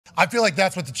I feel like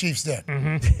that's what the Chiefs did.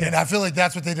 And I feel like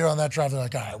that's what they did on that drive. They're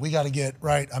like, all right, we got to get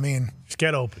right. I mean, just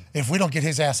get open. If we don't get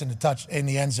his ass in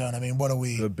the end zone, I mean, what are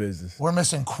we? Good business. We're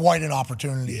missing quite an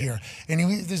opportunity here.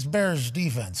 And this Bears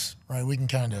defense, right? We can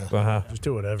kind of just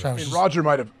do whatever. I mean, Roger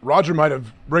might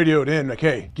have radioed in like,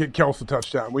 hey, get Kelce a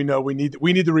touchdown. We know we need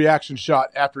the reaction shot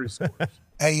after he scores.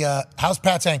 Hey, how's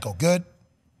Pat's ankle? Good?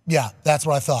 Yeah, that's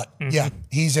what I thought. Yeah,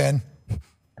 he's in.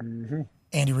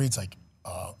 Andy Reid's like,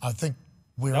 I think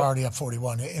we're already up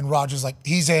 41. And Roger's like,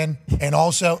 he's in. And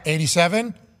also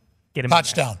 87, get him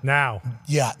touchdown. Now.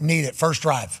 Yeah, need it. First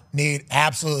drive.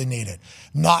 Absolutely need it.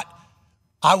 Not,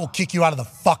 I will kick you out of the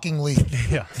fucking league.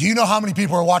 Yeah. Do you know how many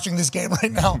people are watching this game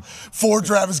right now for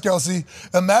Travis Kelce?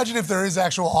 Imagine if there is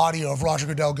actual audio of Roger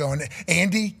Goodell going,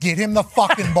 Andy, get him the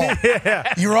fucking ball.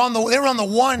 They were on the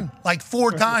one like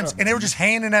 4 times, and they were just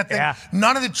handing that thing. Yeah.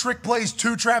 None of the trick plays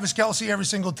to Travis Kelce every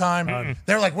single time.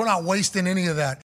 They're like, we're not wasting any of that.